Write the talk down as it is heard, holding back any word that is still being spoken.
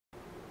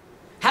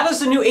How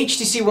does the new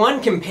HTC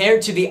One compare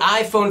to the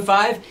iPhone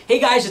 5? Hey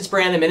guys, it's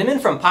Brandon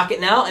Miniman from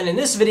Pocket Now, and in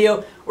this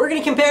video, we're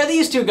going to compare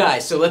these two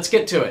guys, so let's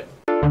get to it.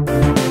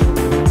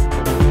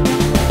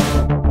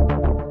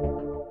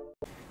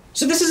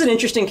 So this is an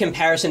interesting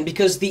comparison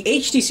because the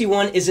HTC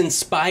One is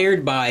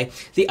inspired by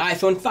the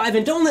iPhone 5,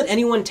 and don't let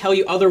anyone tell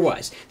you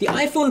otherwise. The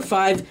iPhone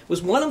 5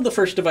 was one of the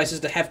first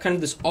devices to have kind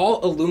of this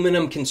all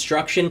aluminum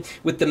construction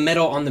with the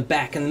metal on the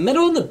back. And the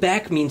metal on the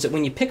back means that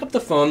when you pick up the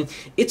phone,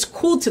 it's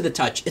cool to the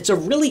touch. It's a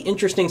really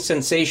interesting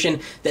sensation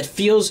that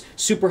feels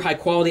super high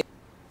quality.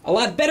 A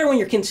lot better when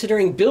you're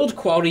considering build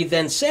quality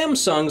than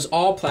Samsung's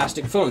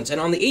all-plastic phones. And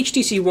on the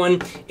HTC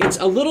One, it's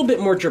a little bit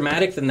more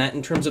dramatic than that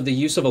in terms of the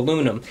use of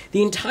aluminum.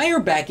 The entire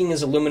backing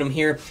is aluminum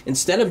here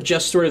instead of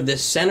just sort of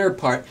this center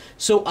part,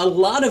 so a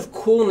lot of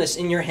coolness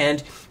in your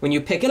hand when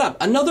you pick it up.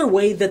 Another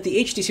way that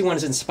the HTC One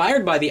is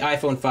inspired by the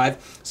iPhone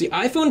 5 is the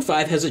iPhone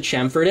 5 has a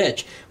chamfered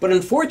edge. But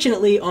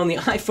unfortunately, on the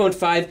iPhone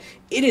 5,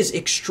 it is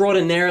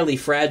extraordinarily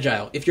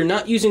fragile. If you're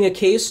not using a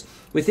case,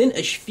 within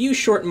a few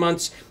short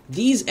months,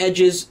 these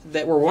edges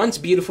that were once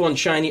beautiful and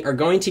shiny are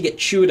going to get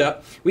chewed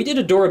up. We did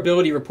a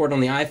durability report on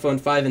the iPhone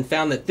 5 and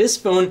found that this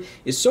phone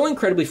is so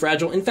incredibly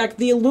fragile. In fact,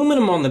 the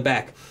aluminum on the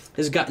back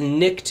has gotten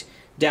nicked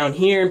down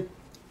here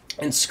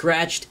and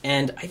scratched,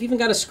 and I've even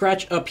got a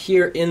scratch up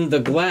here in the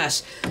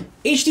glass.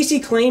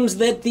 HTC claims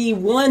that the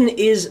One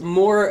is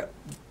more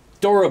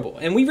durable,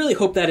 and we really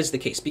hope that is the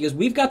case because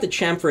we've got the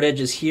chamfered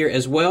edges here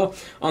as well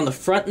on the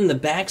front and the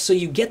back, so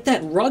you get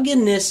that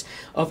ruggedness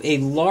of a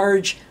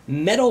large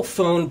metal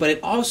phone, but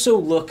it also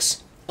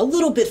looks a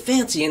little bit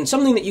fancy and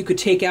something that you could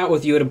take out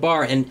with you at a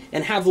bar and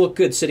have look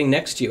good sitting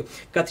next to you.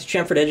 Got these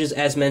chamfered edges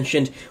as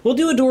mentioned. We'll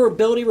do a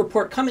durability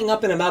report coming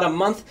up in about a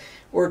month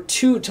or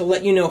two to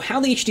let you know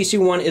how the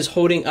HTC One is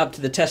holding up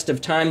to the test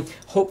of time.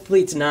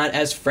 Hopefully it's not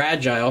as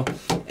fragile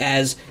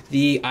as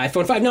the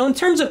iPhone 5. Now, in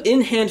terms of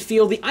in-hand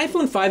feel, the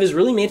iPhone 5 is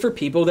really made for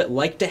people that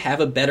like to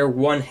have a better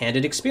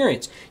one-handed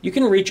experience. You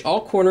can reach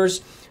all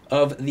corners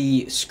of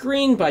the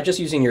screen by just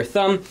using your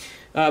thumb.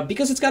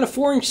 Because it's got a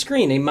 4-inch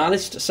screen, a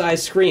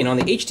modest-sized screen. On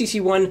the HTC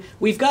One,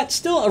 we've got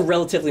still a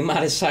relatively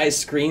modest-sized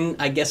screen,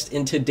 I guess,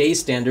 in today's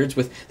standards,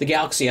 with the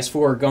Galaxy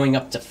S4 going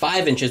up to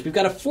 5 inches. We've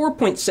got a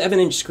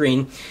 4.7-inch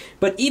screen,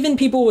 but even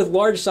people with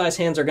large-sized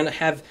hands are going to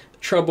have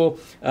trouble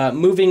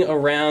moving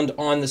around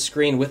on the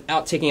screen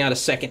without taking out a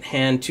second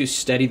hand to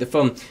steady the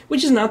phone,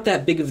 which is not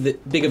that big of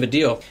a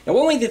deal. Now,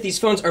 one way that these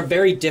phones are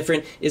very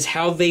different is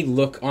how they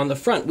look on the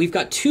front. We've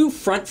got two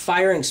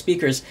front-firing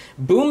speakers,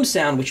 boom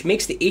sound, which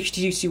makes the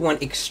HTC One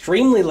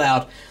extremely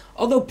loud.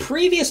 Although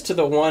previous to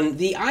the One,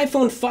 the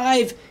iPhone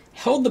 5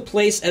 held the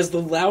place as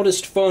the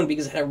loudest phone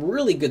because it had a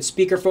really good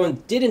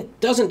speakerphone,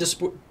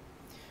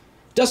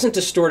 doesn't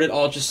distort at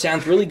all, just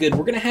sounds really good.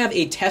 We're going to have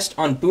a test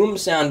on boom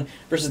sound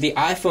versus the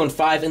iPhone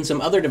 5 and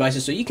some other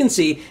devices so you can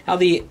see how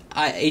the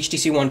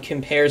HTC One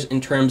compares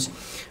in terms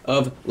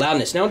of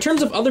loudness. Now, in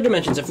terms of other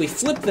dimensions, if we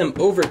flip them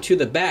over to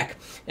the back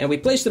and we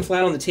place them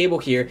flat on the table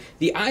here,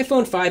 the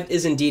iPhone 5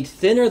 is indeed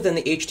thinner than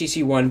the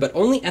HTC One, but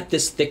only at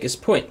this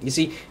thickest point. You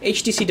see,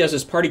 HTC does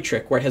this party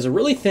trick where it has a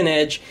really thin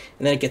edge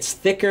and then it gets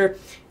thicker.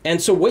 And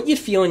so what you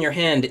feel in your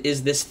hand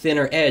is this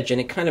thinner edge,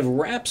 and it kind of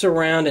wraps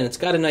around, and it's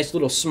got a nice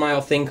little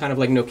smile thing, kind of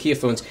like Nokia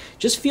phones.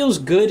 Just feels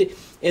good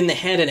in the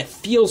hand, and it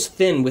feels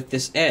thin with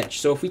this edge.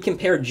 So if we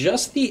compare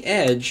just the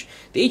edge,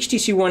 the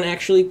HTC One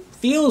actually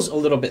feels a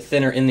little bit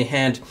thinner in the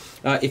hand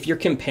if you're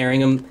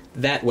comparing them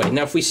that way.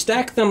 Now, if we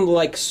stack them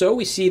like so,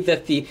 we see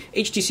that the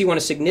HTC One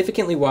is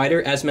significantly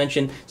wider, as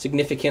mentioned,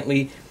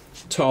 significantly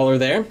taller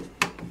there.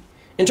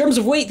 In terms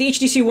of weight, the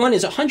HTC One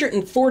is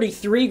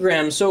 143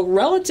 grams, so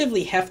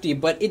relatively hefty,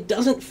 but it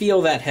doesn't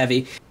feel that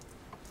heavy.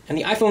 And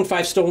the iPhone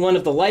 5 is still one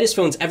of the lightest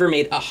phones ever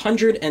made,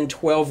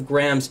 112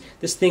 grams.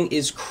 This thing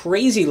is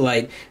crazy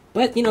light,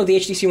 but, you know, the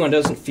HTC One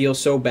doesn't feel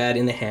so bad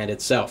in the hand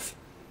itself.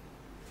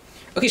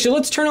 Okay, so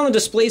let's turn on the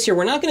displays here.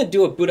 We're not going to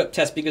do a boot up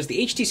test because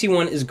the HTC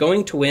One is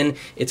going to win.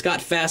 It's got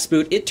fast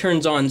boot. It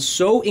turns on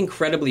so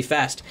incredibly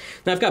fast.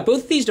 Now, I've got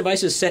both of these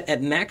devices set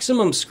at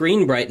maximum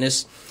screen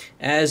brightness,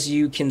 as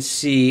you can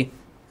see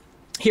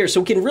here,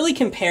 so we can really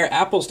compare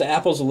apples to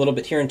apples a little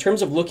bit here in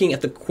terms of looking at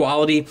the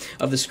quality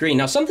of the screen.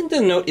 Now, something to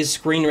note is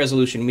screen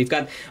resolution. We've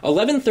got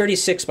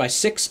 1136 by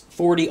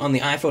 640 on the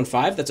iPhone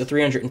 5. That's a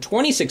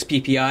 326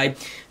 ppi.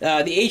 The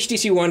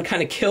HTC One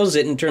kind of kills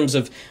it in terms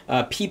of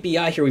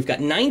ppi here. We've got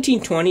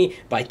 1920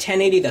 by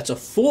 1080. That's a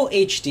full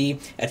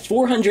HD at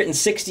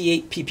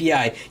 468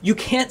 ppi. You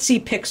can't see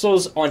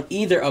pixels on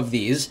either of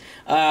these,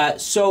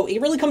 so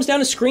it really comes down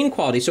to screen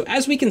quality. So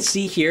as we can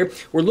see here,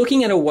 we're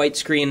looking at a white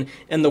screen,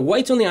 and the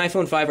whites on the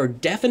iPhone 5 are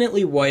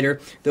definitely whiter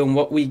than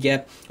what we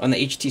get on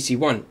the HTC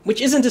One,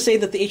 which isn't to say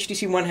that the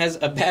HTC One has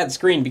a bad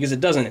screen, because it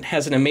doesn't. It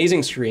has an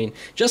amazing screen.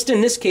 Just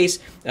in this case,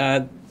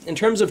 in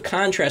terms of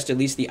contrast, at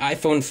least the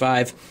iPhone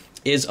 5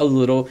 is a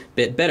little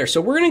bit better.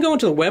 So we're going to go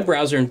into the web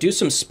browser and do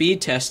some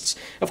speed tests.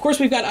 Of course,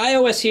 we've got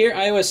iOS here,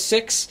 iOS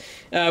 6,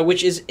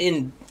 which is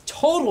in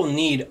total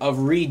need of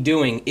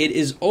redoing. It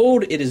is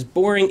old, it is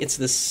boring, it's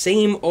the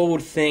same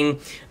old thing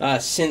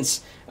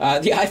since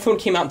the iPhone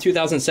came out in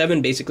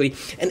 2007, basically,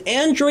 and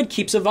Android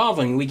keeps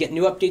evolving. We get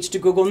new updates to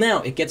Google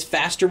Now. It gets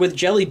faster with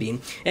Jelly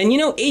Bean. And you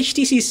know,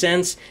 HTC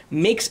Sense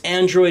makes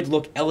Android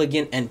look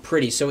elegant and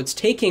pretty, so it's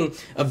taking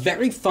a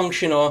very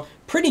functional,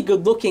 pretty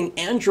good-looking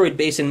Android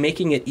base and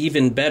making it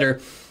even better.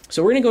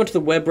 So we're going to go into the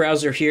web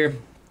browser here,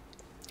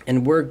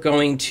 and we're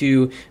going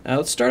to,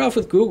 let's start off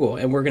with Google,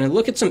 and we're going to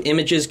look at some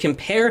images,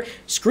 compare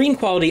screen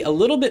quality a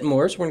little bit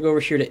more. So we're going to go over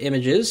here to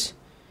Images,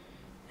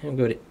 and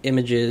go to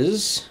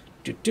Images.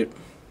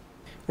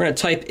 We're going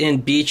to type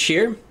in beach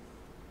here.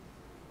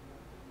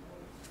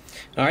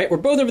 All right, we're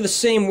both over the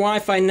same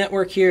Wi-Fi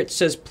network here. It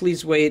says,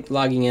 please wait,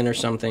 logging in or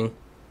something.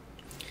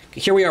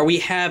 Okay, here we are. We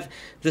have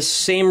the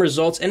same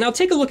results. And now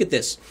take a look at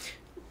this.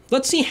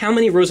 Let's see how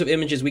many rows of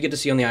images we get to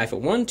see on the iPhone.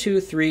 1, 2,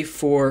 3,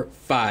 4,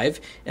 5.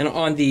 And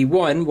on the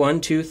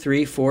 1, 2,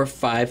 3, 4,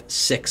 5,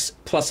 6,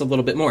 plus a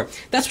little bit more.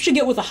 That's what you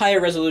get with a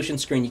higher resolution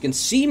screen. You can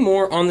see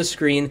more on the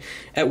screen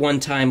at one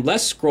time,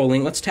 less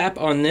scrolling. Let's tap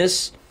on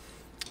this.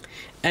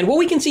 And what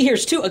we can see here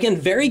is, too, again,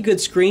 very good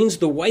screens.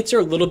 The whites are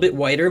a little bit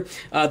whiter.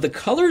 The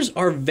colors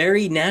are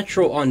very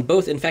natural on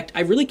both. In fact,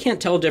 I really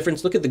can't tell a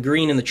difference. Look at the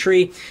green in the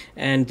tree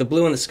and the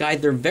blue in the sky.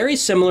 They're very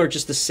similar,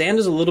 just the sand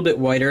is a little bit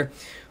whiter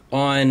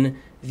on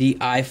the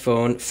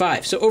iPhone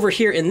 5. So over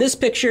here in this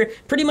picture,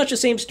 pretty much the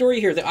same story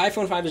here. The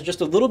iPhone 5 is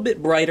just a little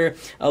bit brighter,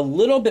 a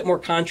little bit more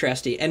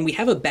contrasty, and we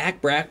have a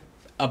background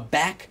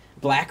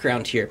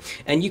here.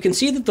 And you can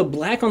see that the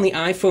black on the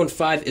iPhone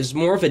 5 is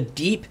more of a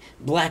deep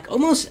black,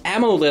 almost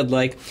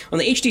AMOLED-like. On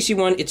the HTC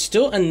One, it's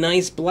still a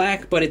nice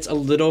black, but it's a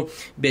little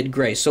bit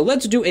gray. So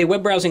let's do a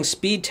web browsing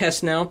speed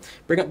test now.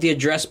 Bring up the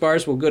address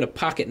bars. We'll go to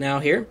Pocket Now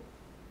here.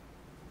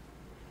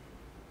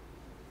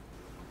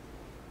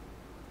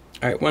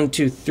 All right, 1,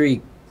 2,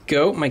 3,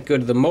 go. Might go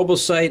to the mobile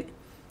site.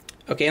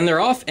 Okay, and they're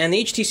off, and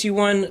the HTC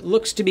One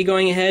looks to be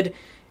going ahead,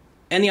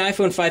 and the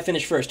iPhone 5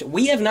 finished first.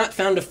 We have not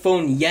found a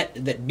phone yet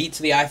that beats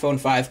the iPhone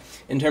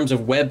 5 in terms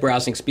of web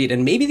browsing speed,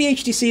 and maybe the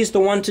HTC is the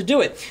one to do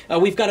it.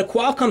 We've got a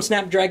Qualcomm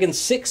Snapdragon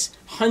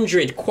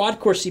 600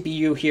 quad-core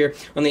CPU here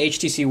on the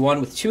HTC One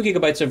with 2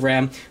 GB of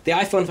RAM. The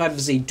iPhone 5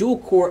 is a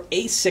dual-core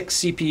A6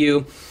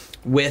 CPU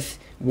with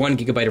 1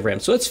 GB of RAM.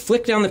 So let's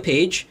flick down the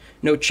page.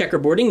 No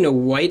checkerboarding, no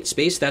white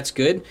space, that's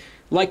good.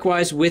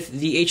 Likewise with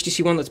the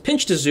HTC One, let's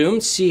pinch to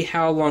zoom, see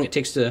how long it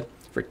takes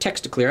for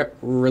text to clear up.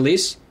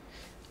 Release.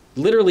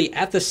 Literally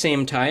at the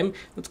same time.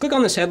 Let's click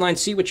on this headline,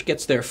 see which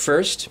gets there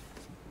first.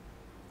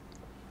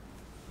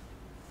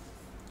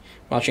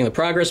 Watching the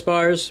progress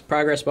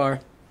bar,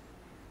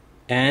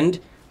 and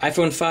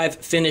iPhone 5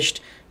 finished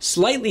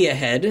slightly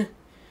ahead.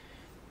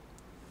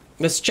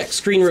 Let's check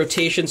screen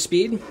rotation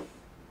speed.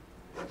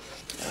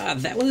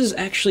 That was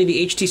actually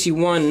the HTC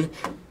One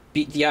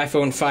beat the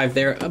iPhone 5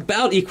 there.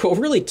 About equal,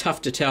 really tough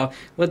to tell.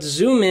 Let's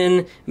zoom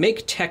in,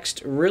 make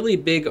text really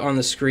big on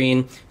the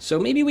screen, so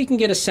maybe we can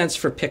get a sense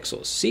for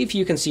pixels. See if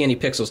you can see any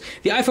pixels.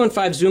 The iPhone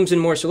 5 zooms in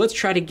more, so let's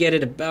try to get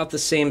it about the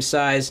same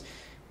size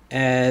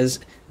as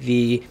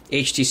the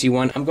HTC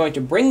One. I'm going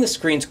to bring the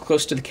screens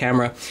close to the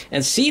camera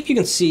and see if you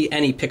can see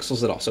any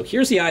pixels at all. So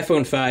here's the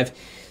iPhone 5,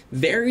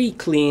 very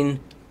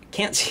clean,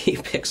 can't see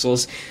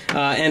pixels,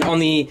 and on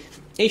the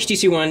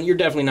HTC One, you're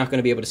definitely not going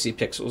to be able to see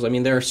pixels. I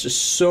mean, there's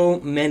just so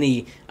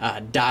many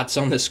dots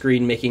on the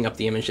screen making up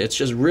the image. It's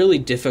just really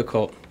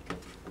difficult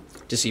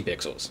to see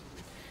pixels.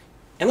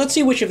 And let's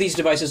see which of these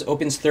devices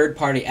opens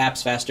third-party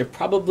apps faster.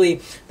 Probably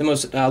the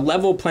most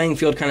level playing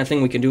field kind of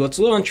thing we can do. Let's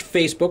launch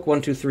Facebook,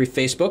 1, 2, 3,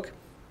 Facebook.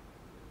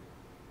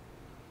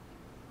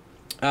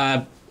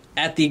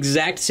 At the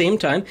exact same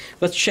time,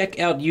 let's check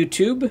out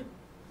YouTube.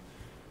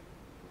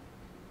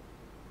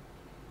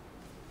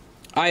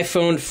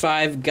 iPhone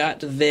 5 got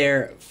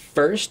there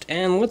first,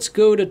 and let's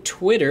go to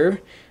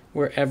Twitter,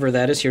 wherever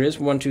that is. Here it is,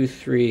 1, 2,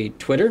 3,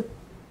 Twitter.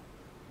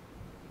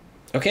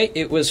 Okay,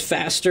 it was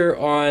faster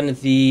on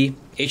the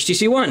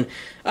HTC One.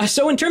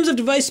 So in terms of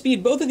device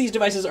speed, both of these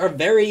devices are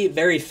very,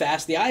 very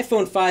fast. The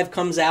iPhone 5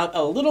 comes out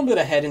a little bit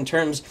ahead in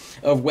terms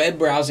of web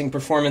browsing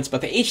performance,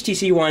 but the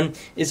HTC One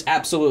is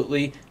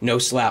absolutely no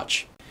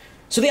slouch.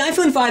 So the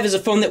iPhone 5 is a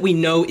phone that we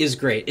know is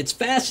great. It's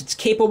fast, it's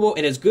capable,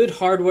 it has good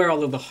hardware,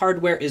 although the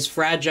hardware is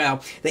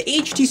fragile. The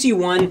HTC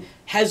One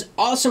has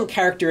awesome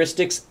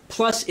characteristics,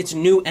 plus it's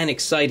new and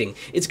exciting.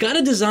 It's got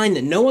a design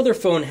that no other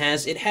phone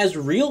has. It has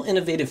real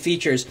innovative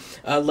features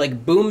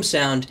like boom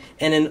sound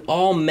and an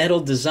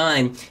all-metal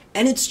design.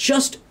 And it's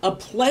just a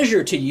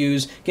pleasure to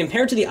use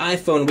compared to the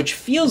iPhone, which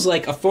feels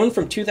like a phone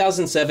from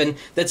 2007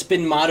 that's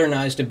been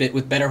modernized a bit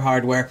with better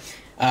hardware.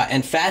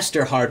 And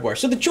faster hardware.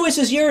 So the choice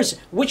is yours.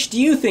 Which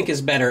do you think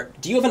is better?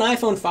 Do you have an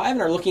iPhone 5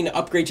 and are looking to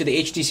upgrade to the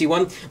HTC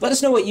One? Let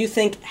us know what you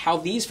think, how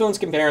these phones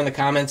compare in the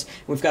comments.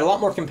 We've got a lot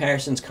more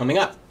comparisons coming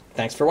up.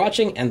 Thanks for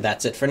watching, and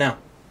that's it for now.